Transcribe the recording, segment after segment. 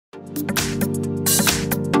Here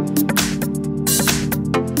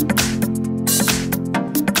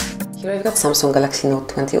I've got Samsung Galaxy Note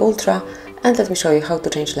 20 Ultra, and let me show you how to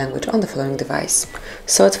change language on the following device.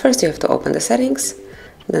 So at first you have to open the settings,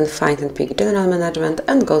 then find and pick General Management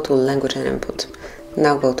and go to Language and Input.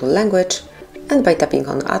 Now go to Language, and by tapping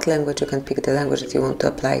on Add Language you can pick the language that you want to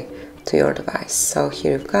apply to your device. So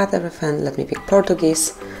here you've got everything. Let me pick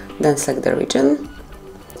Portuguese, then select the region,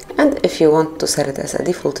 and if you want to set it as a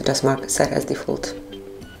default, just mark Set as Default.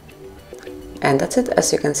 And that's it.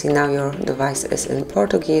 As you can see, now your device is in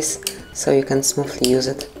Portuguese, so you can smoothly use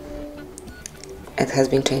it. It has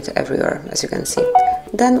been changed everywhere, as you can see.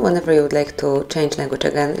 Then, whenever you would like to change language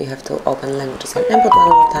again, you have to open Languages and Input one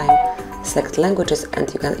more time, select Languages,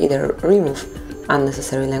 and you can either remove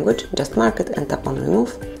unnecessary language, just mark it and tap on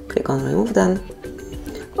Remove, click on Remove then,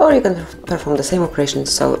 or you can perform the same operation,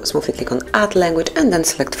 so smoothly click on Add Language and then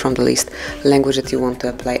select from the list language that you want to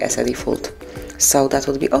apply as a default. So that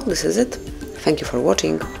would be all. This is it. Thank you for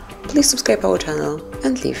watching. Please subscribe our channel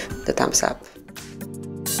and leave the thumbs up.